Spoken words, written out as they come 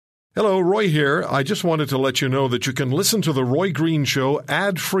Hello, Roy here. I just wanted to let you know that you can listen to The Roy Green Show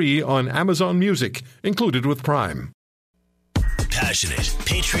ad-free on Amazon Music, included with Prime. Passionate,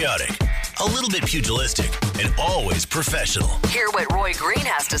 patriotic, a little bit pugilistic, and always professional. Hear what Roy Green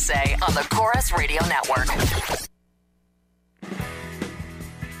has to say on the Chorus Radio Network.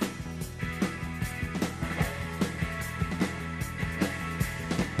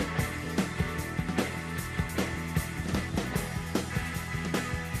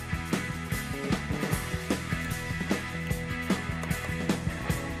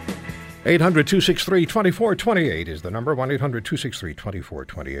 Eight 800-263-2428 is the number.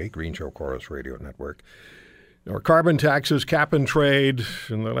 1-800-263-2428, Green Show Chorus Radio Network. Our carbon taxes, cap and trade,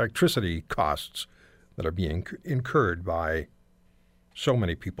 and the electricity costs that are being incurred by so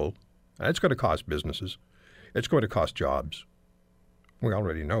many people. And it's going to cost businesses. It's going to cost jobs. We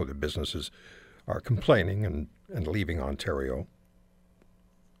already know that businesses are complaining and leaving Ontario.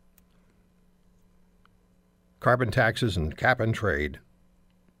 Carbon taxes and cap and trade.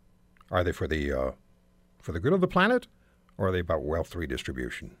 Are they for the good of the planet, or are they about wealth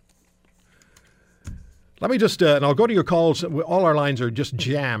redistribution? Let me just, and I'll go to your calls. All our lines are just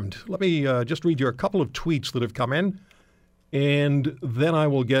jammed. Let me just read you a couple of tweets that have come in, and then I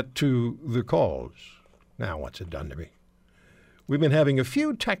will get to the calls. Now, what's it done to me? We've been having a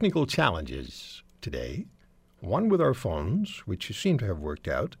few technical challenges today, one with our phones, which seem to have worked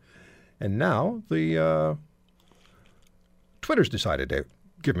out, and now the Twitter's decided to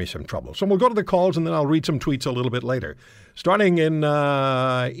give me some trouble. So we'll go to the calls, and then I'll read some tweets a little bit later. Starting in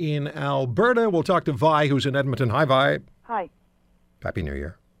Alberta, we'll talk to Vi, who's in Edmonton. Hi, Vi. Hi. Happy New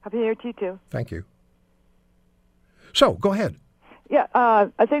Year. Happy New Year to you, too. Thank you. So, go ahead. Yeah,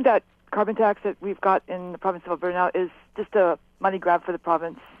 I think that carbon tax that we've got in the province of Alberta now is just a money grab for the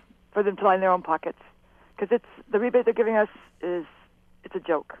province, for them to line their own pockets. Because the rebate they're giving us it's a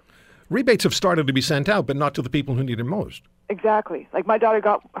joke. Rebates have started to be sent out, but not to the people who need it most. Exactly. Like my daughter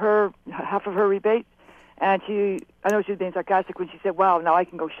got half of her rebate, and I know she was being sarcastic when she said, wow, now I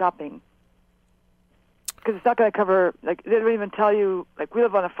can go shopping. Because it's not going to cover, like, they don't even tell you, like, we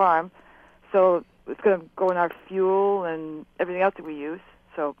live on a farm, so it's going to go in our fuel and everything else that we use.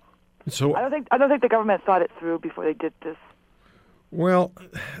 So I don't think the government thought it through before they did this. Well,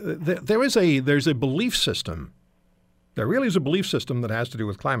 there's a belief system. There really is a belief system that has to do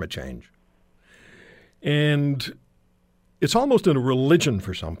with climate change. And it's almost a religion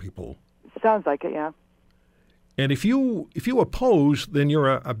for some people. Sounds like it, yeah. And if you oppose, then you're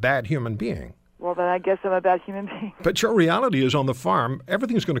a bad human being. Well, then I guess I'm a bad human being. But your reality is on the farm,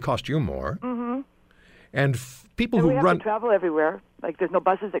 everything's going to cost you more. Mm-hmm. And people who we have to travel everywhere. Like, there's no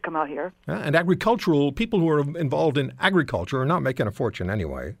buses that come out here. And people who are involved in agriculture are not making a fortune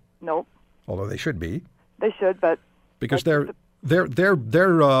anyway. Nope. Although they should be. They should, but because they're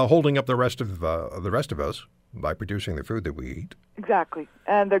holding up the rest of us by producing the food that we eat. Exactly.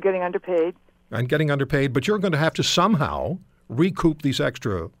 And they're getting underpaid. But you're going to have to somehow recoup these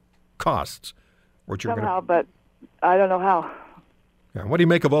extra costs. But I don't know how. Yeah, what do you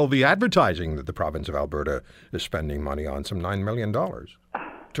make of all the advertising that the province of Alberta is spending money on, some $9 million,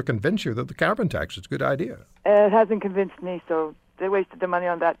 to convince you that the carbon tax is a good idea? It hasn't convinced me, so they wasted their money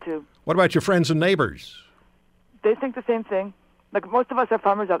on that too. What about your friends and neighbors? They think the same thing. Like, most of us are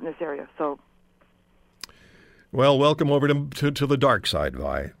farmers out in this area, so. Well, welcome over to the dark side,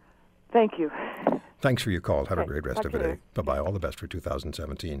 Vi. Thank you. Thanks for your call. Have a great rest of the day. Bye-bye. All the best for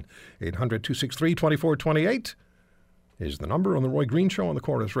 2017. 800-263-2428 is the number on the Roy Green Show on the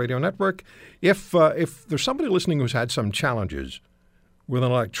Chorus Radio Network. If there's somebody listening who's had some challenges with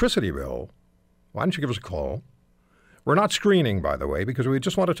an electricity bill, why don't you give us a call? We're not screening, by the way, because we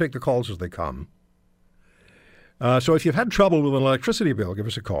just want to take the calls as they come. So if you've had trouble with an electricity bill, give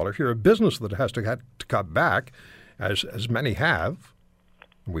us a call. If you're a business that has to cut back, as many have,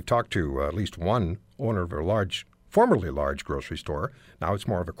 we've talked to at least one owner of a formerly large grocery store. Now it's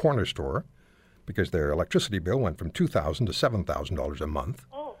more of a corner store because their electricity bill went from $2,000 to $7,000 a month.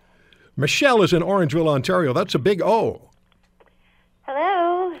 Oh. Michelle is in Orangeville, Ontario. That's a big O.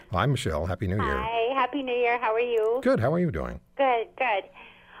 Hello. Hi, Michelle. Happy New Year. Hi. Happy New Year. How are you? Good. How are you doing? Good.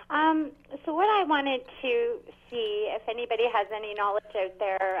 So what I wanted to see, if anybody has any knowledge out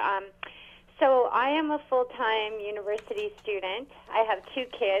there, so I am a full-time university student. I have 2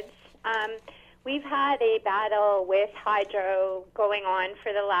 kids. We've had a battle with hydro going on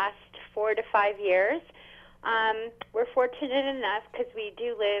for the last 4 to 5 years. We're fortunate enough because we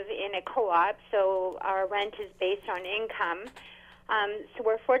do live in a co-op, so our rent is based on income. So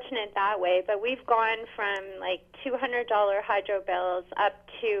we're fortunate that way, but we've gone from like $200 hydro bills up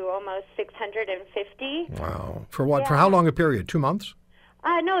to almost $650. Wow. For what? Yeah. For how long a period? 2 months?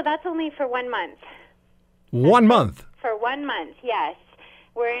 No, that's only for 1 month. 1 month? For 1 month, yes.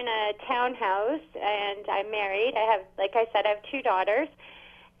 We're in a townhouse, and I'm married. I have, like I said, I have 2 daughters.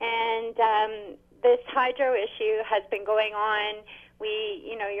 And this hydro issue has been going on.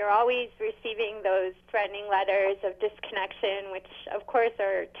 You're always receiving those threatening letters of disconnection, which, of course,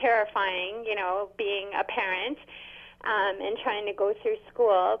 are terrifying, being a parent and trying to go through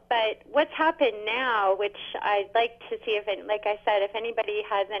school. But what's happened now, which I'd like to see like I said, if anybody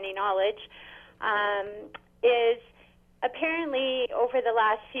has any knowledge, is apparently over the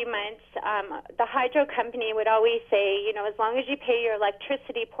last few months, the hydro company would always say, as long as you pay your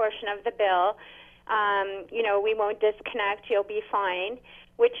electricity portion of the bill, we won't disconnect, you'll be fine,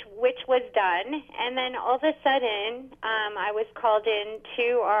 which was done. And then all of a sudden, I was called in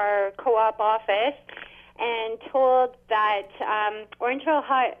to our co-op office and told that Orangeville,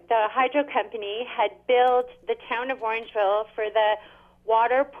 the hydro company, had billed the town of Orangeville for the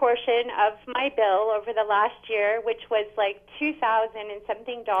water portion of my bill over the last year, which was like $2,000 and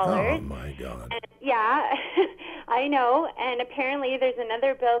something. Oh, my God. And, yeah, I know. And apparently there's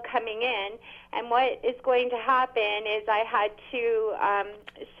another bill coming in. And what is going to happen is I had to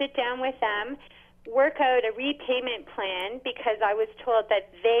sit down with them, work out a repayment plan, because I was told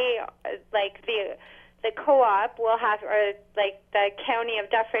that they, like the co-op will have, or like the county of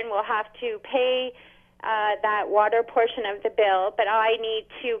Dufferin will have to pay that water portion of the bill, but I need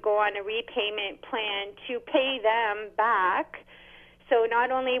to go on a repayment plan to pay them back. So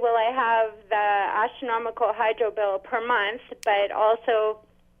not only will I have the astronomical hydro bill per month, but also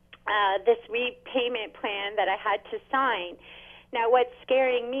this repayment plan that I had to sign. Now, what's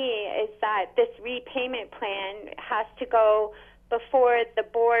scaring me is that this repayment plan has to go before the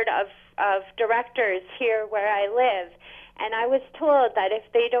board of directors here where I live. And I was told that if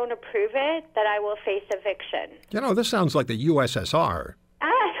they don't approve it, that I will face eviction. This sounds like the USSR.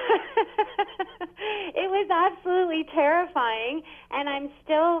 It was absolutely terrifying, and I'm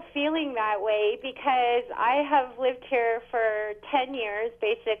still feeling that way because I have lived here for 10 years,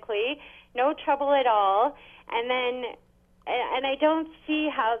 basically, no trouble at all, and I don't see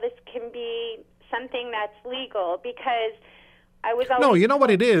how this can be something that's legal because I was always... No, you know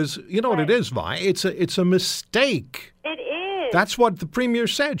what it is? You know what it is, Vi? It's a mistake. It is. That's what the Premier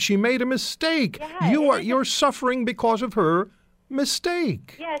said. She made a mistake. Yeah, You're suffering because of her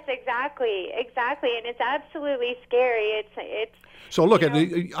mistake. Yes, exactly, and it's absolutely scary. It's. So look,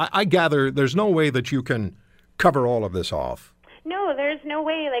 I gather there's no way that you can cover all of this off. No, there's no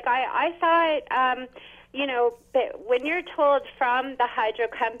way. Like I thought, but when you're told from the hydro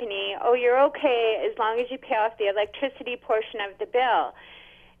company, oh, you're okay as long as you pay off the electricity portion of the bill.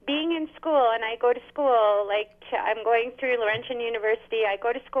 Being in school, and I go to school, I'm going through Laurentian University. I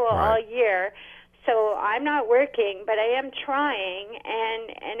go to school all year. So I'm not working, but I am trying,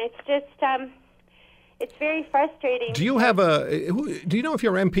 and it's just it's very frustrating. Do you have do you know if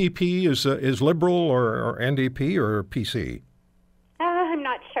your MPP is Liberal or NDP or PC? I'm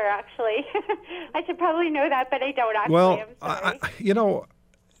not sure, actually. I should probably know that, but I don't actually. Well, I'm sorry.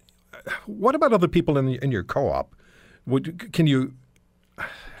 What about other people in your co-op? Can you?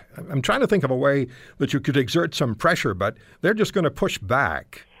 I'm trying to think of a way that you could exert some pressure, but they're just going to push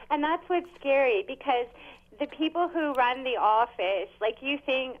back. And that's what's scary, because the people who run the office,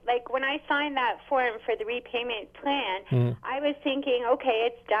 when I signed that form for the repayment plan, I was thinking, okay,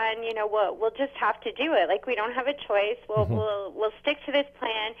 it's done. We'll just have to do it. We don't have a choice. We'll stick to this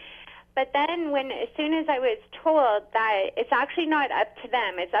plan. But then as soon as I was told that it's actually not up to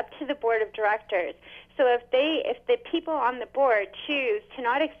them, it's up to the board of directors. So if the people on the board choose to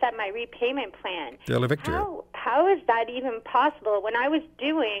not accept my repayment plan, they'll evict you. How is that even possible when I was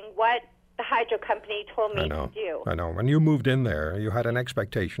doing what the hydro company told me to do? I know. When you moved in there, you had an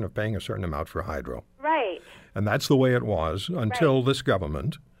expectation of paying a certain amount for hydro. Right. And that's the way it was until this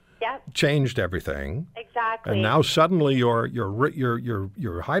government changed everything. Exactly. And now suddenly your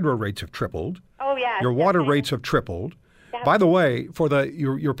hydro rates have tripled. Oh yeah. Your water rates have tripled. Yep. By the way,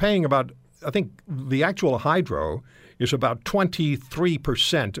 you're paying about, I think the actual hydro is about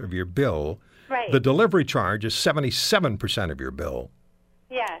 23% of your bill. Right. The delivery charge is 77% of your bill.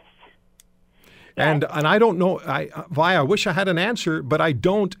 Yes. And I don't know, Vi, I wish I had an answer, but I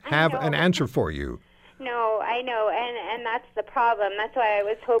don't have an answer for you. No, I know, and that's the problem. That's why I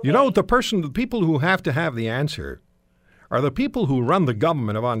was hoping. The people who have to have the answer are the people who run the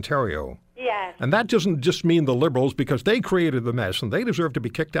government of Ontario. Yes. And that doesn't just mean the Liberals, because they created the mess and they deserve to be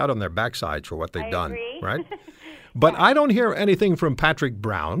kicked out on their backsides for what they've done. Agree. Right? But I don't hear anything from Patrick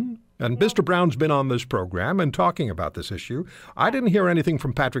Brown. And Mr. Brown's been on this program and talking about this issue. I didn't hear anything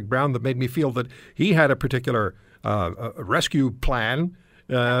from Patrick Brown that made me feel that he had a particular rescue plan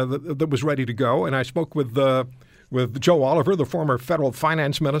that was ready to go. And I spoke with Joe Oliver, the former federal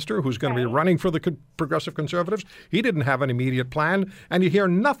finance minister, who's going to be running for the Progressive Conservatives. He didn't have an immediate plan, and you hear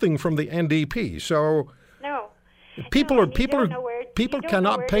nothing from the NDP. So No. people People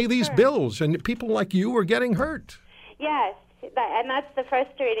cannot pay these bills, and people like you are getting hurt. Yes, and that's the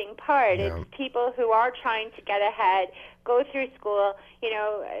frustrating part. Yeah. It's people who are trying to get ahead, go through school,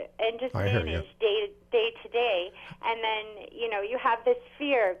 and just manage day to day. And then, you have this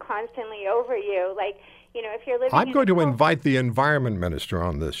fear constantly over you. Like, if you're living I'm going to invite the environment minister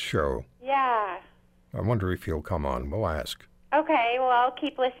on this show. Yeah. I wonder if he'll come on. We'll ask. Okay, well, I'll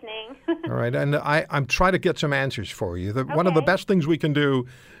keep listening. All right, and I'm trying to get some answers for you. One of the best things we can do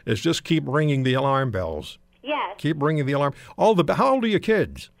is just keep ringing the alarm bells. Yes. Keep ringing the alarm. How old are your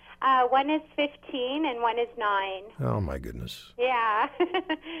kids? One is 15 and one is 9. Oh, my goodness. Yeah.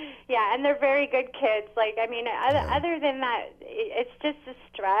 Yeah, and they're very good kids. Like, other than that, it's just the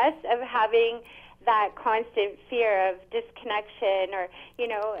stress of having that constant fear of disconnection or,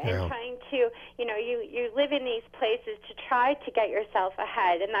 and trying to, you live in these places to try to get yourself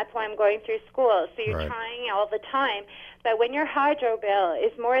ahead. And that's why I'm going through school. So you're trying all the time. But when your hydro bill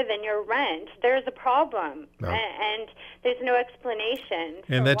is more than your rent, there's a problem. No. And there's no explanation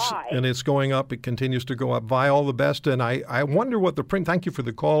for why. And it's going up. It continues to go up. Vi, all the best. And I wonder what thank you for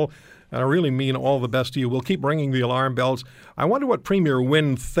the call. And I really mean all the best to you. We'll keep ringing the alarm bells. I wonder what Premier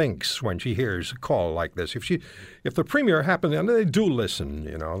Wynne thinks when she hears a call like this. If the Premier happens, and they do listen,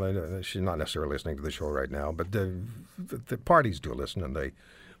 she's not necessarily listening to the show right now, but the parties do listen, and they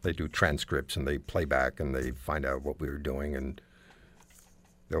do transcripts, and they play back, and they find out what we were doing, and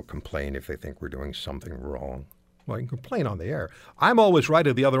they'll complain if they think we're doing something wrong. Well, you can complain on the air. I'm always right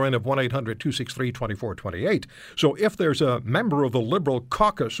at the other end of 1-800-263-2428. So if there's a member of the Liberal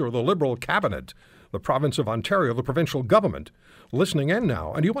caucus or the Liberal cabinet, the province of Ontario, the provincial government, listening in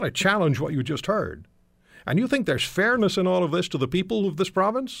now, and you want to challenge what you just heard, and you think there's fairness in all of this to the people of this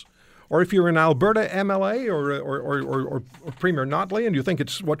province, or if you're an Alberta MLA or Premier Notley and you think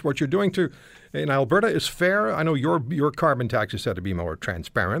it's what you're doing in Alberta is fair, I know your carbon tax is said to be more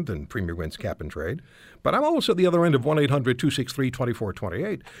transparent than Premier Wynne's cap and trade, but I'm almost at the other end of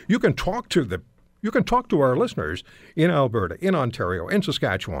 1-800-263-2428. You can talk to our listeners in Alberta, in Ontario, in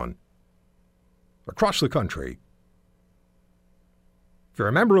Saskatchewan, across the country. If you're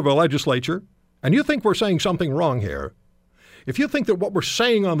a member of a legislature and you think we're saying something wrong here, if you think that what we're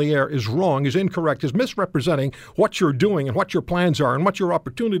saying on the air is wrong, is incorrect, is misrepresenting what you're doing and what your plans are and what your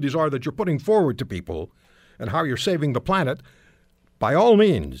opportunities are that you're putting forward to people and how you're saving the planet, by all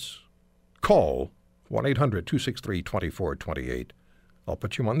means, call 1-800-263-2428. I'll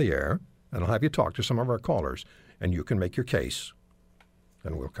put you on the air, and I'll have you talk to some of our callers, and you can make your case.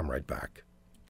 And we'll come right back.